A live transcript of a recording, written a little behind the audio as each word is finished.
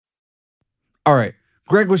All right,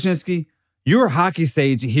 Greg Wyshynski, you're a hockey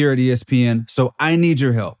sage here at ESPN, so I need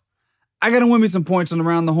your help. I got to win me some points on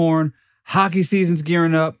Around the Horn. Hockey season's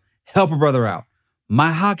gearing up. Help a brother out.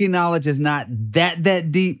 My hockey knowledge is not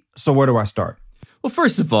that deep, so where do I start? Well,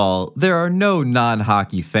 first of all, there are no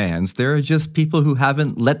non-hockey fans. There are just people who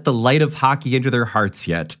haven't let the light of hockey into their hearts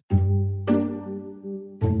yet.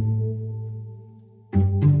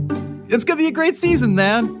 It's going to be a great season,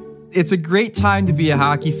 man. It's a great time to be a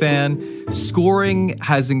hockey fan. Scoring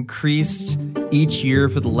has increased each year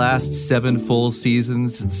for the last 7 full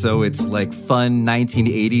seasons, so it's like fun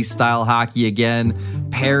 1980s style hockey again.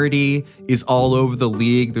 Parity is all over the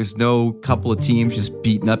league. There's no couple of teams just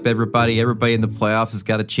beating up everybody. Everybody in the playoffs has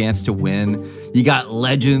got a chance to win. You got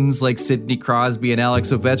legends like Sidney Crosby and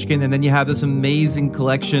Alex Ovechkin, and then you have this amazing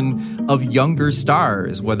collection of younger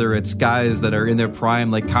stars, whether it's guys that are in their prime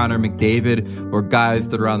like Connor McDavid or guys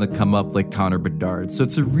that are on the come up like Connor Bedard. So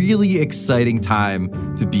it's a really exciting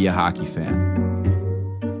time to be a hockey fan.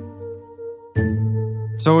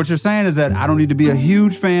 So what you're saying is that I don't need to be a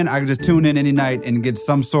huge fan. I can just tune in any night and get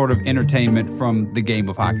some sort of entertainment from the game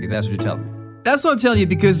of hockey. That's what you're telling me. That's what I'm telling you,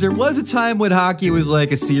 because there was a time when hockey was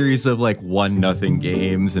like a series of like 1-0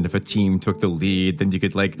 games. And if a team took the lead, then you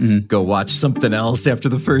could go watch something else after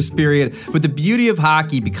the first period. But the beauty of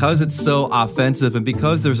hockey, because it's so offensive and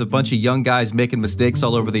because there's a bunch of young guys making mistakes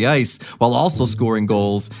all over the ice while also scoring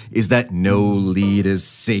goals, is that no lead is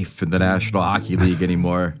safe in the National Hockey League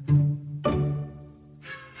anymore.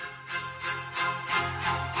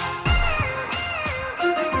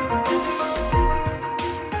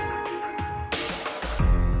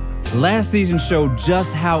 Last season showed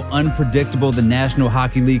just how unpredictable the National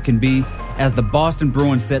Hockey League can be, as the Boston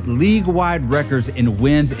Bruins set league-wide records in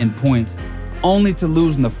wins and points, only to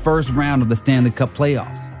lose in the first round of the Stanley Cup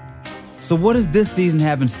playoffs. So what does this season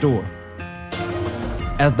have in store?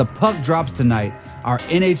 As the puck drops tonight, our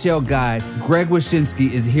NHL guide, Greg Wyshynski,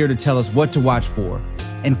 is here to tell us what to watch for,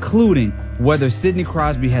 including whether Sidney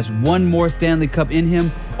Crosby has one more Stanley Cup in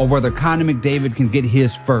him or whether Connor McDavid can get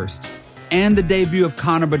his first. And the debut of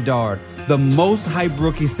Connor Bedard, the most hyped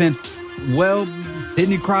rookie since, well,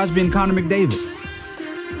 Sidney Crosby and Connor McDavid.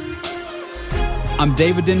 I'm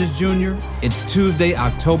David Dennis Jr. It's Tuesday,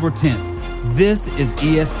 October 10th. This is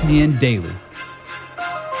ESPN Daily.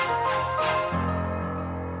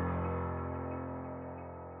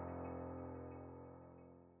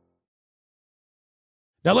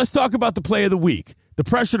 Now let's talk about the play of the week. The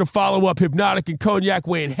pressure to follow up Hypnotic and Cognac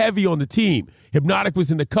weighing heavy on the team. Hypnotic was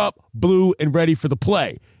in the cup, blue, and ready for the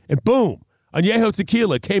play. And boom, Añejo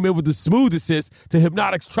Tequila came in with the smooth assist to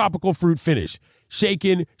Hypnotic's tropical fruit finish.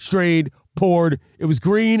 Shaken, strained, poured. It was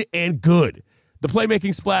green and good. The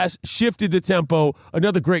playmaking splash shifted the tempo.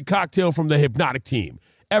 Another great cocktail from the Hypnotic team.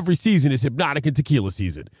 Every season is Hypnotic and Tequila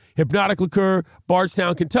season. Hypnotic Liqueur,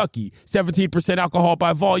 Bardstown, Kentucky. 17% alcohol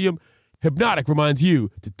by volume. Hypnotic reminds you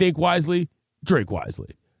to think wisely, drink wisely.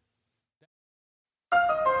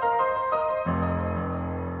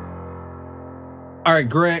 All right,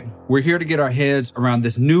 Greg, we're here to get our heads around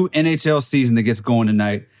this new NHL season that gets going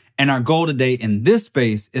tonight. And our goal today in this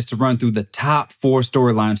space is to run through the top 4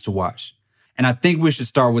 storylines to watch. And I think we should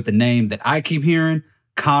start with the name that I keep hearing,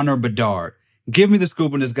 Connor Bedard. Give me the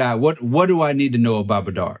scoop on this guy. What do I need to know about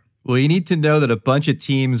Bedard? Well, you need to know that a bunch of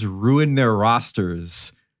teams ruined their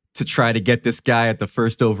rosters to try to get this guy at the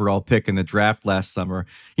first overall pick in the draft last summer.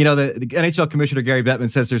 You know, the NHL commissioner, Gary Bettman,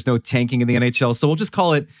 says there's no tanking in the NHL, so we'll just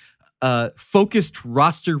call it focused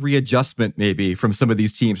roster readjustment maybe from some of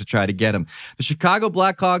these teams to try to get him. The Chicago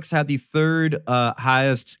Blackhawks had the 3rd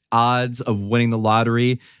highest odds of winning the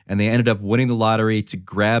lottery, and they ended up winning the lottery to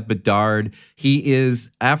grab Bedard. He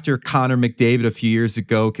is, after Connor McDavid a few years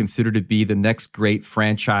ago, considered to be the next great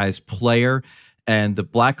franchise player. And the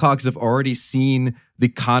Blackhawks have already seen the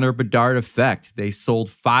Connor Bedard effect. They sold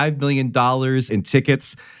 $5 million in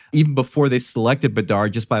tickets even before they selected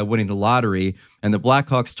Bedard just by winning the lottery. And the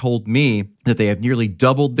Blackhawks told me that they have nearly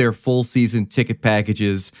doubled their full season ticket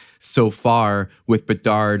packages so far with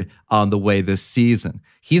Bedard on the way this season.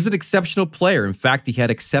 He's an exceptional player. In fact, he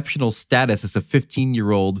had exceptional status as a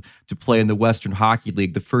 15-year-old to play in the Western Hockey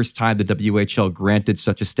League, the first time the WHL granted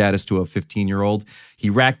such a status to a 15-year-old.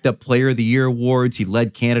 He racked up Player of the Year awards. He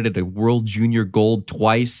led Canada to World Junior Gold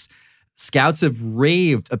twice. Scouts have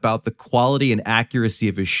raved about the quality and accuracy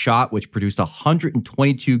of his shot, which produced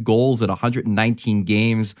 122 goals in 119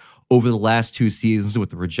 games over the last 2 seasons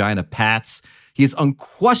with the Regina Pats. He is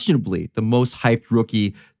unquestionably the most hyped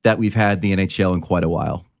rookie that we've had in the NHL in quite a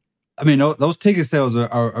while. I mean, those ticket sales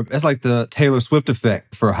are it's like the Taylor Swift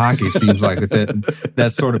effect for hockey, it seems like, with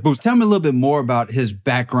that sort of boost. Tell me a little bit more about his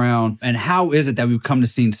background and how is it that we've come to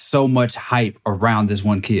see so much hype around this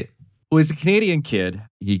one kid? Well, he's a Canadian kid.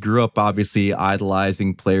 He grew up obviously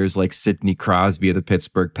idolizing players like Sidney Crosby of the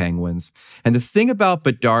Pittsburgh Penguins. And the thing about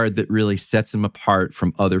Bedard that really sets him apart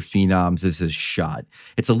from other phenoms is his shot.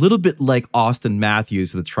 It's a little bit like Austin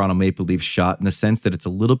Matthews of the Toronto Maple Leafs shot in the sense that it's a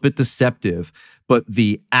little bit deceptive, but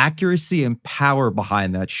the accuracy and power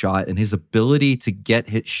behind that shot and his ability to get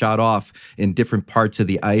hit shot off in different parts of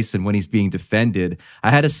the ice and when he's being defended.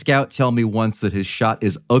 I had a scout tell me once that his shot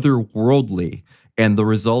is otherworldly. And the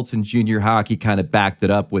results in junior hockey kind of backed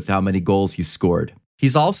it up with how many goals he scored.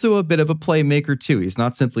 He's also a bit of a playmaker, too. He's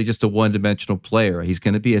not simply just a one-dimensional player. He's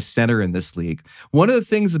going to be a center in this league. One of the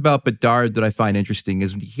things about Bedard that I find interesting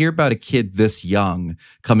is when you hear about a kid this young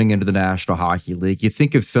coming into the National Hockey League, you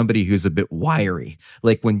think of somebody who's a bit wiry.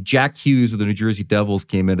 Like when Jack Hughes of the New Jersey Devils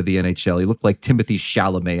came into the NHL, he looked like Timothée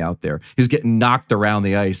Chalamet out there. He was getting knocked around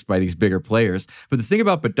the ice by these bigger players. But the thing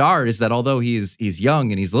about Bedard is that although he's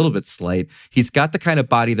young and he's a little bit slight, he's got the kind of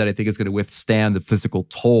body that I think is going to withstand the physical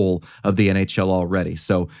toll of the NHL already.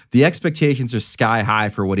 So the expectations are sky high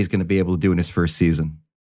for what he's going to be able to do in his first season.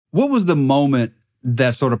 What was the moment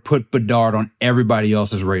that sort of put Bedard on everybody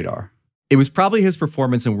else's radar? It was probably his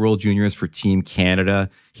performance in World Juniors for Team Canada.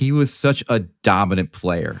 He was such a dominant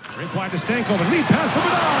player. Rink wide to Stankoven. Lead pass for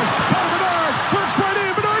Bedard. Connor Bedard works right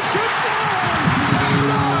in. Bedard shoots. Scores!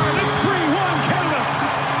 Bedard! It's 3-1 Canada.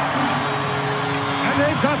 And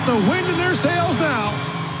they've got the wind in their sails now.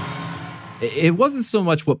 It wasn't so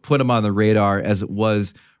much what put him on the radar as it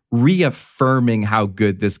was reaffirming how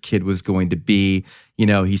good this kid was going to be. You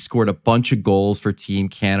know, he scored a bunch of goals for Team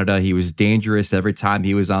Canada. He was dangerous every time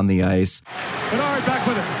he was on the ice. Bedard back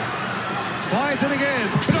with it. Slides in again.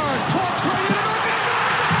 Bedard clocks right in.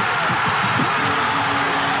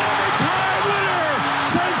 Overtime winner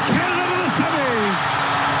sends Canada to the semis.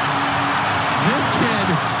 This kid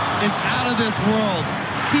is out of this world.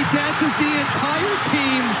 He dances the entire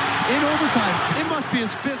team in overtime. It must be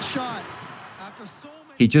his fifth shot. After so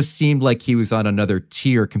many... He just seemed like he was on another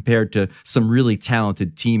tier compared to some really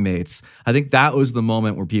talented teammates. I think that was the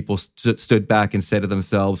moment where people stood back and said to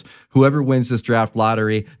themselves, whoever wins this draft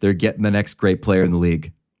lottery, they're getting the next great player in the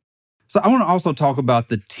league. So I want to also talk about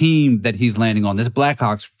the team that he's landing on, this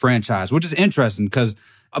Blackhawks franchise, which is interesting because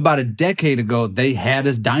about a decade ago, they had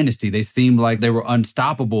this dynasty. They seemed like they were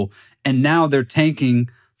unstoppable. And now they're tanking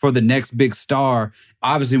for the next big star.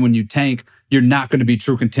 Obviously, when you tank, you're not going to be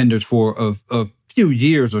true contenders for a few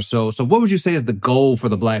years or so. So what would you say is the goal for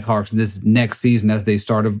the Blackhawks in this next season as they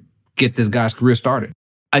start to get this guy's career started?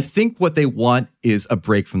 I think what they want is a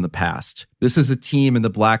break from the past. This is a team in the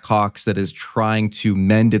Blackhawks that is trying to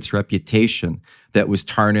mend its reputation that was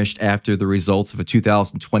tarnished after the results of a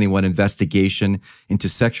 2021 investigation into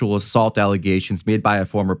sexual assault allegations made by a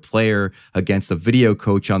former player against a video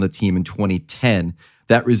coach on the team in 2010.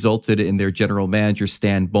 That resulted in their general manager,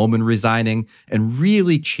 Stan Bowman, resigning and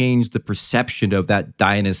really changed the perception of that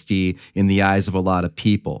dynasty in the eyes of a lot of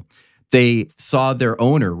people. They saw their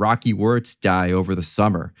owner, Rocky Wirtz, die over the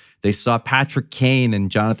summer. They saw Patrick Kane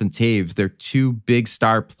and Jonathan Toews, their two big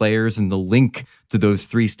star players and the link to those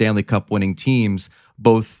three Stanley Cup winning teams,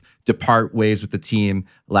 both depart ways with the team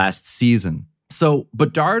last season. So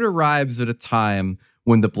Bedard arrives at a time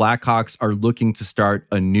when the Blackhawks are looking to start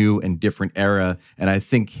a new and different era. And I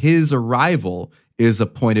think his arrival is a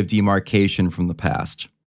point of demarcation from the past.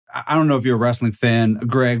 I don't know if you're a wrestling fan,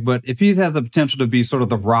 Greg, but if he has the potential to be sort of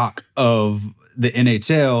the Rock of the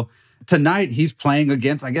NHL, tonight he's playing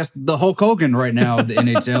against, I guess, the Hulk Hogan right now of the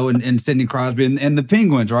NHL and Sidney Crosby and the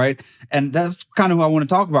Penguins, right? And that's kind of who I want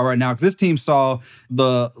to talk about right now because this team saw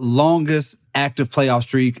the longest active playoff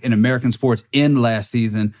streak in American sports end last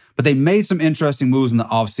season, but they made some interesting moves in the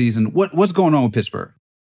offseason. What's going on with Pittsburgh?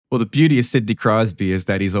 Well, the beauty of Sidney Crosby is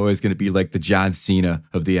that he's always going to be like the John Cena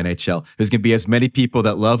of the NHL. There's going to be as many people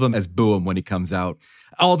that love him as boo him when he comes out.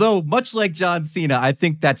 Although, much like John Cena, I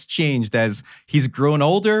think that's changed as he's grown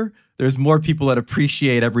older. There's more people that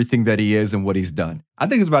appreciate everything that he is and what he's done. I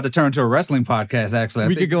think it's about to turn into a wrestling podcast, actually.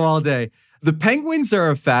 We could go all day. The Penguins are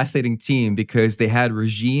a fascinating team because they had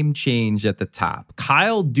regime change at the top.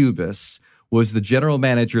 Kyle Dubas was the general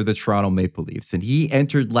manager of the Toronto Maple Leafs, and he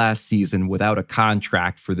entered last season without a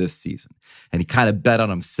contract for this season. And he kind of bet on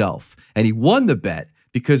himself. And he won the bet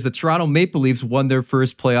because the Toronto Maple Leafs won their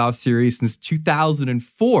first playoff series since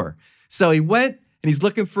 2004. So he went and he's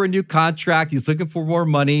looking for a new contract. He's looking for more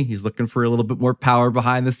money. He's looking for a little bit more power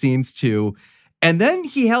behind the scenes too. And then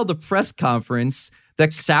he held a press conference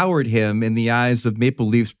that soured him in the eyes of Maple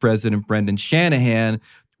Leafs president Brendan Shanahan,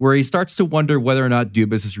 where he starts to wonder whether or not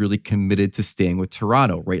Dubas is really committed to staying with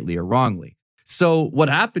Toronto, rightly or wrongly. So what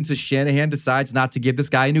happens is Shanahan decides not to give this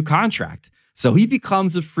guy a new contract. So he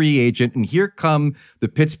becomes a free agent, and here come the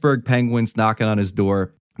Pittsburgh Penguins knocking on his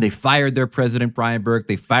door. They fired their president, Brian Burke.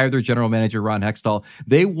 They fired their general manager, Ron Hextall.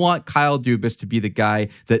 They want Kyle Dubas to be the guy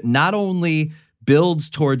that not only builds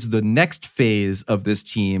towards the next phase of this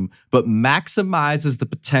team, but maximizes the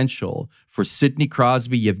potential for Sidney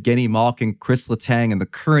Crosby, Evgeny Malkin, Chris Letang, and the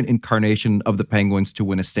current incarnation of the Penguins to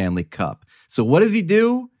win a Stanley Cup. So what does he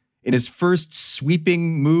do? In his first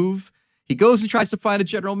sweeping move, he goes and tries to find a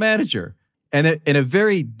general manager. And in a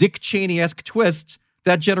very Dick Cheney-esque twist,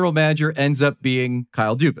 that general manager ends up being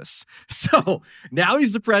Kyle Dubas. So now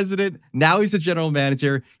he's the president. Now he's the general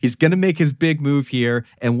manager. He's going to make his big move here.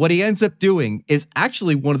 And what he ends up doing is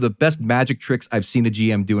actually one of the best magic tricks I've seen a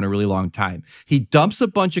GM do in a really long time. He dumps a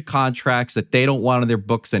bunch of contracts that they don't want on their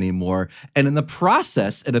books anymore. And in the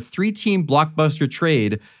process, in a 3-team blockbuster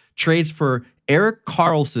trade, trades for Erik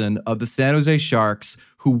Karlsson of the San Jose Sharks,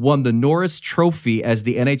 who won the Norris Trophy as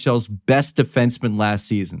the NHL's best defenseman last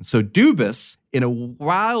season. So Dubas, in a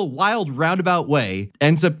wild roundabout way,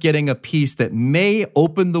 ends up getting a piece that may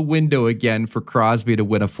open the window again for Crosby to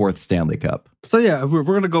win a 4th Stanley Cup. So yeah, we're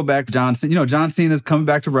going to go back to John Cena. John Cena is coming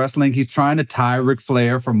back to wrestling. He's trying to tie Ric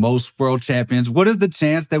Flair for most world champions. What is the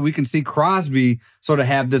chance that we can see Crosby sort of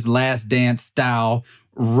have this Last Dance style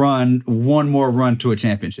run, one more run to a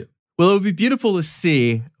championship? Well, it would be beautiful to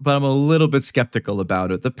see, but I'm a little bit skeptical about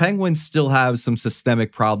it. The Penguins still have some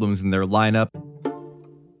systemic problems in their lineup.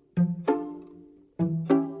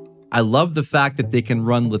 I love the fact that they can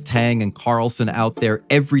run Letang and Karlsson out there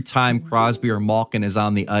every time Crosby or Malkin is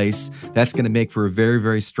on the ice. That's going to make for a very,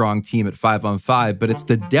 very strong team at 5-on-5, but it's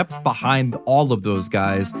the depth behind all of those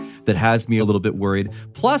guys that has me a little bit worried.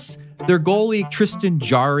 Plus, their goalie, Tristan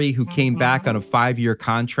Jarry, who came back on a 5-year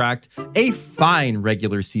contract, a fine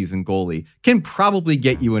regular season goalie, can probably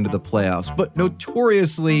get you into the playoffs, but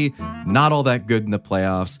notoriously not all that good in the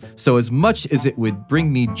playoffs. So as much as it would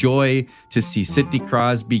bring me joy to see Sidney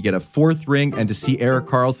Crosby get a 4th ring and to see Erik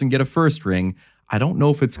Karlsson get a 1st ring, I don't know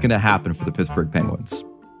if it's going to happen for the Pittsburgh Penguins.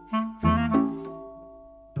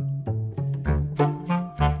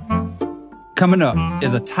 Coming up,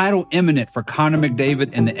 is a title imminent for Connor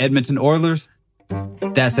McDavid and the Edmonton Oilers?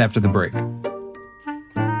 That's after the break.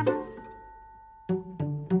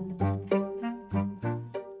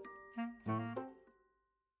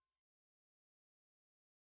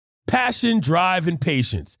 Passion, drive, and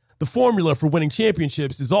patience. The formula for winning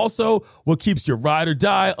championships is also what keeps your ride or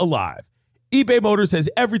die alive. eBay Motors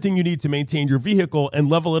has everything you need to maintain your vehicle and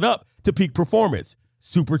level it up to peak performance.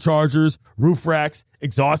 Superchargers, roof racks,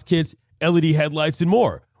 exhaust kits, LED headlights, and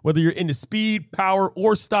more. Whether you're into speed, power,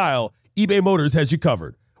 or style, eBay Motors has you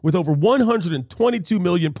covered. With over 122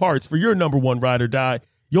 million parts for your number one ride or die,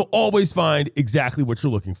 you'll always find exactly what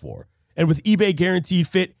you're looking for. And with eBay Guaranteed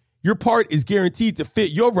Fit, your part is guaranteed to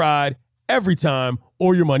fit your ride every time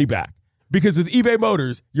or your money back. Because with eBay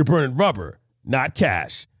Motors, you're burning rubber, not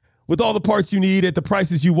cash. With all the parts you need at the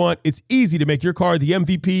prices you want, it's easy to make your car the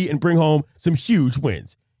MVP and bring home some huge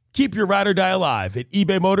wins. Keep your ride or die alive at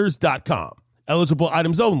ebaymotors.com. Eligible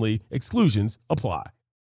items only. Exclusions apply.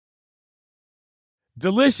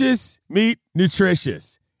 Delicious meat,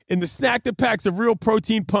 nutritious. In the snack that packs a real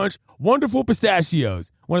protein punch, Wonderful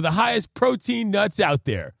Pistachios, one of the highest protein nuts out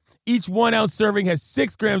there. Each 1 ounce serving has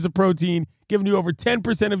 6 grams of protein, giving you over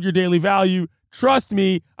 10% of your daily value. Trust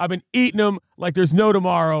me, I've been eating them like there's no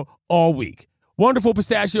tomorrow all week. Wonderful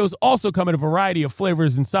Pistachios also come in a variety of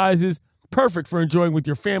flavors and sizes, perfect for enjoying with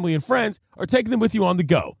your family and friends or taking them with you on the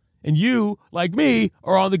go. And you, like me,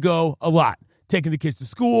 are on the go a lot, taking the kids to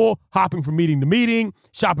school, hopping from meeting to meeting,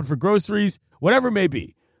 shopping for groceries, whatever it may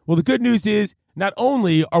be. Well, the good news is not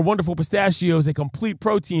only are Wonderful Pistachios a complete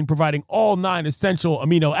protein providing all 9 essential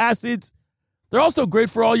amino acids, they're also great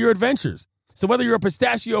for all your adventures. So whether you're a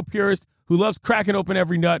pistachio purist who loves cracking open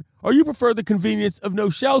every nut or you prefer the convenience of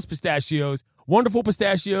no-shells pistachios, Wonderful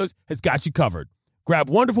Pistachios has got you covered. Grab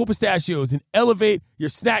Wonderful Pistachios and elevate your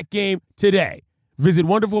snack game today. Visit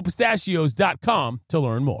WonderfulPistachios.com to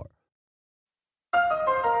learn more.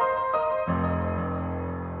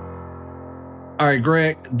 All right,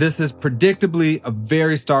 Greg, this is predictably a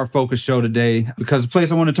very star-focused show today because the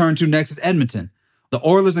place I want to turn to next is Edmonton. The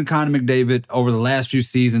Oilers and Connor McDavid over the last few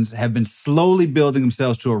seasons have been slowly building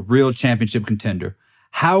themselves to a real championship contender.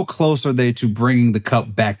 How close are they to bringing the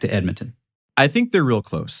cup back to Edmonton? I think they're real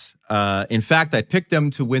close. In fact, I picked them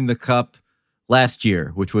to win the cup last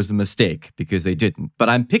year, which was a mistake because they didn't. But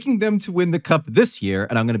I'm picking them to win the cup this year,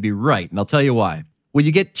 and I'm going to be right, and I'll tell you why. when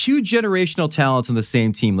you get two generational talents on the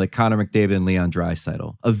same team, like Connor McDavid and Leon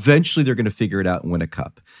Draisaitl, eventually they're going to figure it out and win a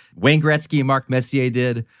cup. Wayne Gretzky and Mark Messier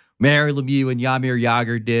did. Mario Lemieux and Jaromir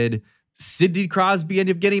Jagr did. Sidney Crosby and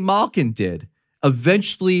Evgeny Malkin did.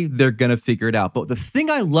 Eventually, they're going to figure it out. But the thing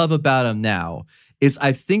I love about them now is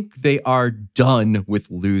I think they are done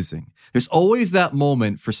with losing. There's always that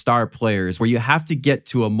moment for star players where you have to get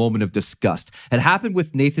to a moment of disgust. It happened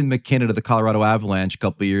with Nathan McKinnon of the Colorado Avalanche a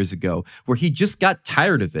couple of years ago, where he just got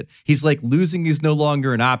tired of it. He's like, losing is no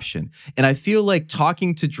longer an option. And I feel like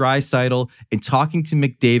talking to Draisaitl and talking to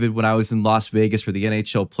McDavid when I was in Las Vegas for the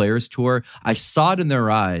NHL Players Tour, I saw it in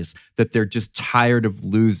their eyes that they're just tired of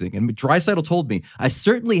losing. And Draisaitl told me, I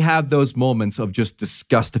certainly have those moments of just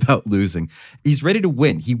disgust about losing. He's ready to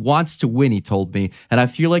win. He wants to win, he told me. And I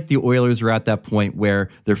feel like the Oilers are at that point where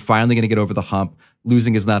they're finally going to get over the hump.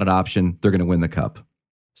 Losing is not an option. They're going to win the cup.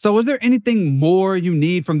 So is there anything more you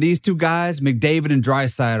need from these two guys, McDavid and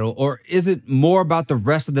Draisaitl, or is it more about the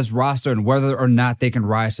rest of this roster and whether or not they can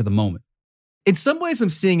rise to the moment? In some ways, I'm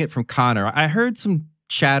seeing it from Connor. I heard some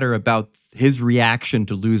chatter about his reaction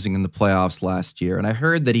to losing in the playoffs last year, and I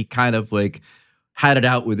heard that he kind of like had it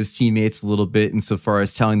out with his teammates a little bit insofar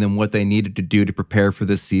as telling them what they needed to do to prepare for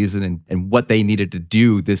this season and what they needed to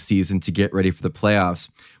do this season to get ready for the playoffs.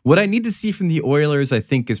 What I need to see from the Oilers, I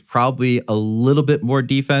think, is probably a little bit more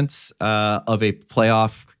defense of a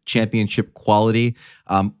playoff championship quality.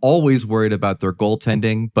 I'm always worried about their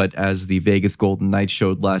goaltending, but as the Vegas Golden Knights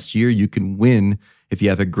showed last year, you can win if you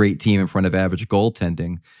have a great team in front of average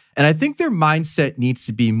goaltending. And I think their mindset needs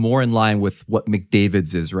to be more in line with what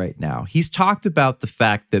McDavid's is right now. He's talked about the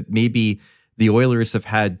fact that maybe the Oilers have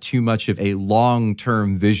had too much of a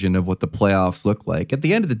long-term vision of what the playoffs look like. At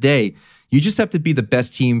the end of the day, you just have to be the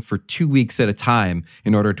best team for 2 weeks at a time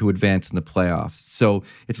in order to advance in the playoffs. So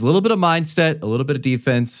it's a little bit of mindset, a little bit of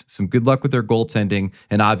defense, some good luck with their goaltending,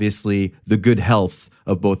 and obviously the good health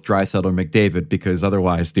of both Draisaitl and McDavid, because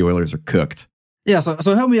otherwise the Oilers are cooked. Yeah,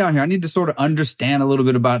 so help me out here. I need to sort of understand a little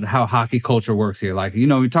bit about how hockey culture works here. Like, you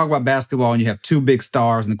know, you talk about basketball and you have two big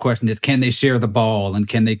stars, and the question is, can they share the ball and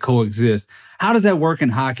can they coexist? How does that work in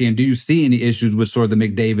hockey? And do you see any issues with sort of the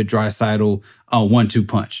McDavid, Draisaitl 1-2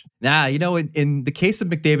 punch? Nah, you know, in the case of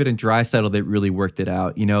McDavid and Draisaitl, they really worked it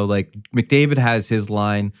out. You know, like McDavid has his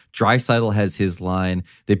line, Draisaitl has his line.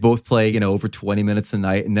 They both play, you know, over 20 minutes a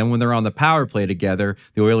night. And then when they're on the power play together,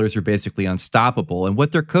 the Oilers are basically unstoppable. And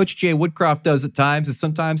what their coach, Jay Woodcroft, does at times is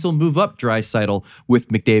sometimes he'll move up Draisaitl with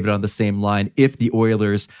McDavid on the same line if the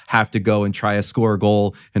Oilers have to go and try to score a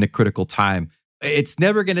goal in a critical time. It's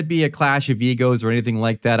never going to be a clash of egos or anything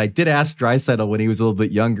like that. I did ask Draisaitl when he was a little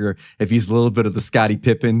bit younger if he's a little bit of the Scottie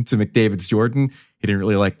Pippen to McDavid's Jordan. He didn't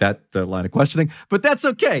really like that line of questioning, but that's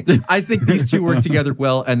okay. I think these two work together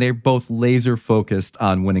well, and they're both laser focused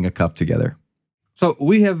on winning a cup together. So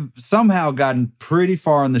we have somehow gotten pretty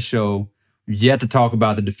far in the show, yet to talk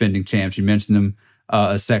about the defending champs. You mentioned them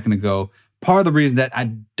a second ago. Part of the reason that I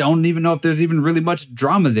don't even know if there's even really much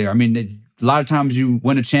drama there. I mean, a lot of times you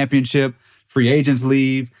win a championship, free agents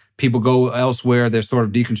leave, people go elsewhere, there's sort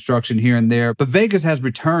of deconstruction here and there. But Vegas has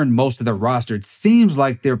returned most of their roster. It seems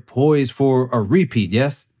like they're poised for a repeat,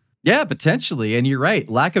 yes? Yeah, potentially. And you're right.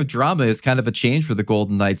 Lack of drama is kind of a change for the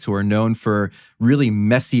Golden Knights, who are known for really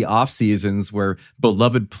messy off seasons where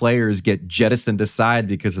beloved players get jettisoned aside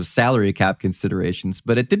because of salary cap considerations.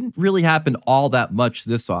 But it didn't really happen all that much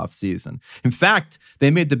this off season. In fact,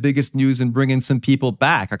 they made the biggest news in bringing some people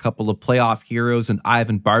back, a couple of playoff heroes, and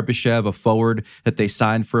Ivan Barbashev, a forward that they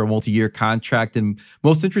signed for a multi-year contract. And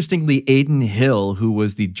most interestingly, Adin Hill, who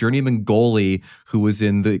was the journeyman goalie who was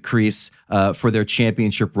in the crease for their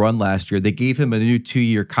championship run last year. They gave him a new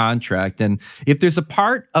 2-year contract. And if there's a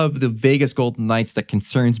part of the Vegas Golden Knights that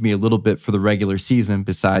concerns me a little bit for the regular season,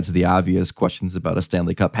 besides the obvious questions about a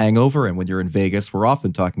Stanley Cup hangover, and when you're in Vegas, we're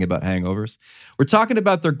often talking about hangovers, we're talking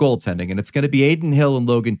about their goaltending, and it's going to be Adin Hill and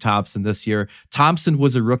Logan Thompson this year. Thompson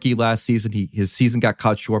was a rookie last season. His season got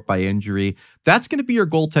cut short by injury. That's going to be your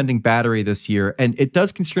goaltending battery this year, and it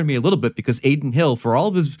does concern me a little bit because Adin Hill, for all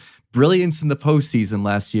of his brilliance in the postseason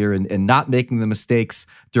last year and not making the mistakes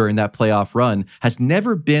during that playoff run, has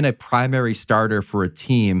never been a primary starter for a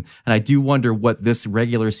team. And I do wonder what this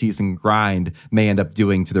regular season grind may end up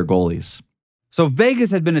doing to their goalies. So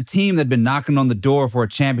Vegas had been a team that had been knocking on the door for a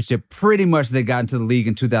championship pretty much they got into the league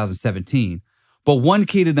in 2017. But one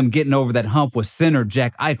key to them getting over that hump was center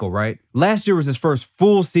Jack Eichel, right? Last year was his first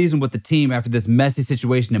full season with the team after this messy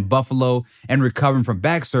situation in Buffalo and recovering from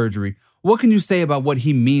back surgery. What can you say about what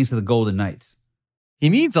he means to the Golden Knights? He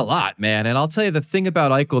means a lot, man. And I'll tell you, the thing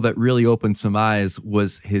about Eichel that really opened some eyes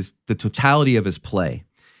was the totality of his play.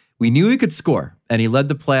 We knew he could score, and he led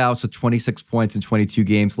the playoffs with 26 points in 22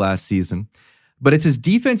 games last season. But it's his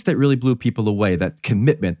defense that really blew people away, that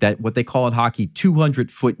commitment, that what they call in hockey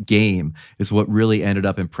 200-foot game is what really ended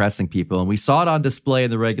up impressing people. And we saw it on display in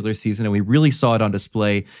the regular season, and we really saw it on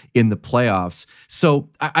display in the playoffs. So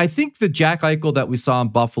I think the Jack Eichel that we saw in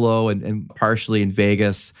Buffalo and partially in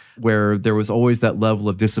Vegas, where there was always that level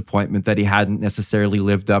of disappointment that he hadn't necessarily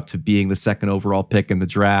lived up to being the second overall pick in the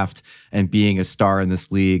draft and being a star in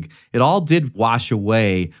this league, it all did wash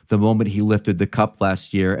away the moment he lifted the cup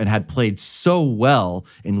last year and had played so well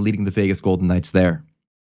in leading the Vegas Golden Knights there.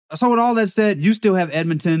 So with all that said, you still have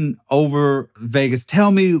Edmonton over Vegas.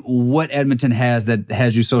 Tell me what Edmonton has that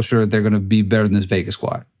has you so sure they're going to be better than this Vegas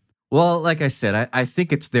squad. Well, like I said, I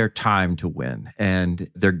think it's their time to win, and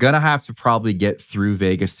they're going to have to probably get through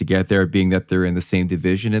Vegas to get there, being that they're in the same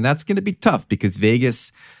division, and that's going to be tough because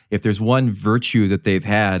Vegas, if there's one virtue that they've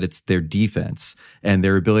had, it's their defense and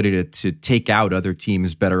their ability to take out other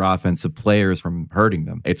teams' better offensive players from hurting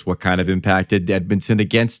them. It's what kind of impacted Edmonton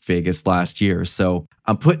against Vegas last year. So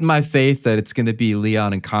I'm putting my faith that it's going to be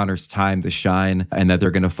Leon and Connor's time to shine and that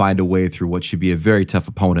they're going to find a way through what should be a very tough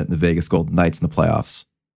opponent in the Vegas Golden Knights in the playoffs.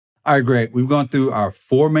 All right, Greg, we've gone through our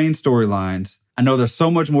 4 main storylines. I know there's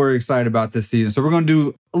so much more you're excited about this season, so we're going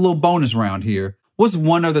to do a little bonus round here. What's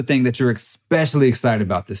one other thing that you're especially excited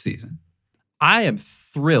about this season? I am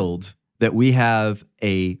thrilled that we have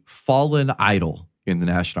a fallen idol in the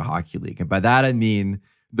National Hockey League. And by that, I mean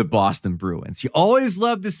the Boston Bruins. You always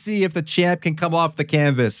love to see if the champ can come off the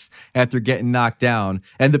canvas after getting knocked down.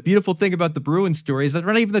 And the beautiful thing about the Bruins story is that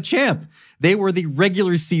they're not even the champ. They were the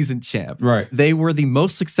regular season champ. Right. They were the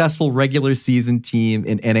most successful regular season team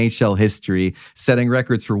in NHL history, setting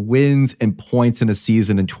records for wins and points in a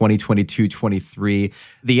season in 2022-23.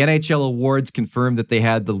 The NHL awards confirmed that they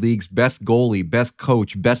had the league's best goalie, best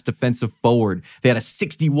coach, best defensive forward. They had a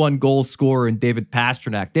 61-goal scorer in David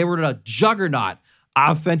Pastrnak. They were a juggernaut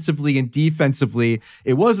offensively and defensively.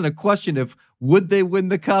 It wasn't a question of would they win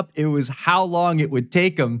the cup, it was how long it would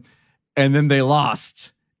take them. And then they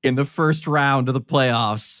lost in the first round of the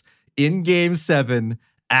playoffs in Game 7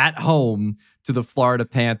 at home to the Florida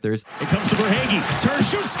Panthers. It comes to Verhaeghe. Turn,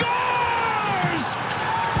 shoot, scores!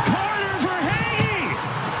 Carter Verhaeghe!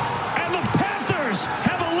 And the Panthers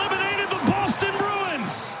have eliminated the Boston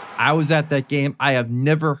Bruins! I was at that game. I have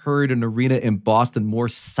never heard an arena in Boston more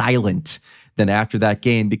silent than after that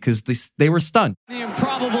game because they were stunned. The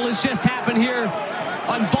improbable has just happened here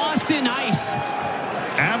on Boston ice.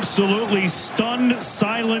 Absolutely stunned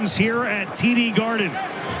silence here at TD Garden.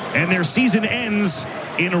 And their season ends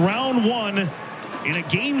in round 1 in a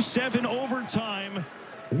Game 7 overtime.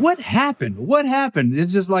 What happened? What happened?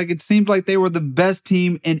 It's just like it seemed like they were the best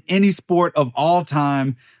team in any sport of all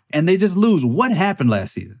time, and they just lose. What happened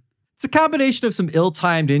last season? It's a combination of some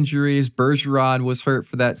ill-timed injuries. Bergeron was hurt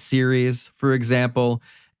for that series, for example.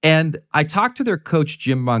 And I talked to their coach,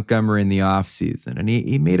 Jim Montgomery, in the offseason, and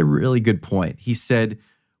he made a really good point. He said,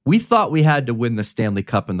 we thought we had to win the Stanley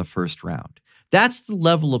Cup in the first round. That's the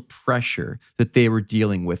level of pressure that they were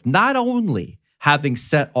dealing with. Not only having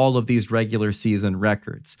set all of these regular season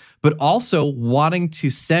records, but also wanting to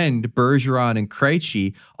send Bergeron and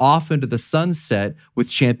Krejci off into the sunset with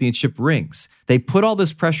championship rings. They put all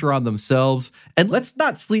this pressure on themselves, and let's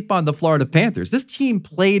not sleep on the Florida Panthers. This team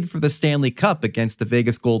played for the Stanley Cup against the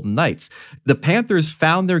Vegas Golden Knights. The Panthers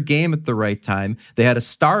found their game at the right time. They had a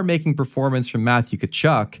star-making performance from Matthew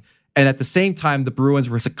Tkachuk, and at the same time, the Bruins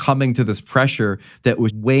were succumbing to this pressure that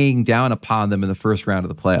was weighing down upon them in the first round of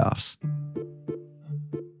the playoffs.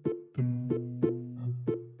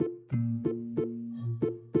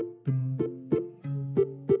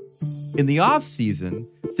 In the offseason,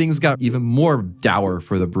 things got even more dour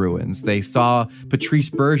for the Bruins. They saw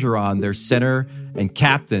Patrice Bergeron, their center and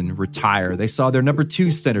captain, retire. They saw their number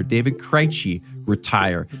 2 center, David Krejci,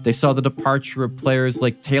 retire. They saw the departure of players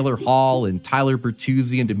like Taylor Hall and Tyler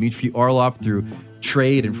Bertuzzi and Dmitry Orlov through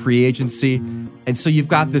trade and free agency. And so you've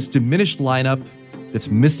got this diminished lineup that's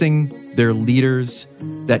missing their leaders,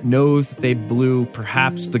 that knows that they blew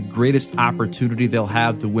perhaps the greatest opportunity they'll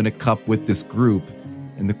have to win a cup with this group.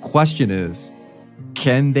 And the question is,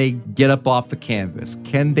 can they get up off the canvas?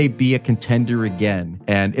 Can they be a contender again?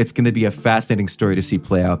 And it's going to be a fascinating story to see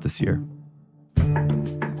play out this year.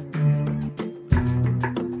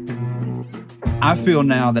 I feel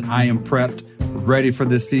now that I am prepped, ready for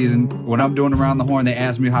this season. When I'm doing Around the Horn, they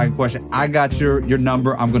ask me a hockey question. I got your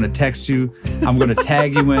number. I'm going to text you. I'm going to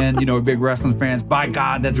tag you in. You know, we're big wrestling fans. By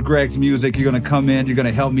God, that's Greg's music. You're going to come in. You're going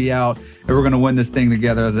to help me out. And we're going to win this thing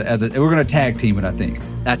together. We're going to tag team it, I think.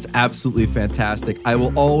 That's absolutely fantastic. I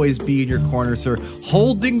will always be in your corner, sir,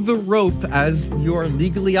 holding the rope as you're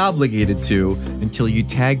legally obligated to until you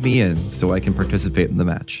tag me in so I can participate in the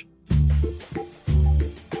match.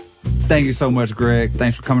 Thank you so much, Greg.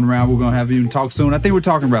 Thanks for coming around. We're going to have you talk soon. I think we're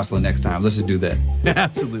talking wrestling next time. Let's just do that.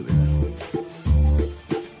 Absolutely.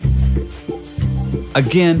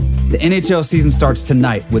 Again, the NHL season starts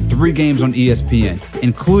tonight with 3 games on ESPN,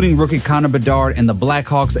 including rookie Connor Bedard and the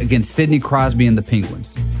Blackhawks against Sidney Crosby and the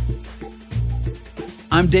Penguins.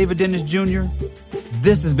 I'm David Dennis Jr.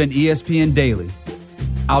 This has been ESPN Daily.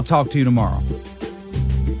 I'll talk to you tomorrow.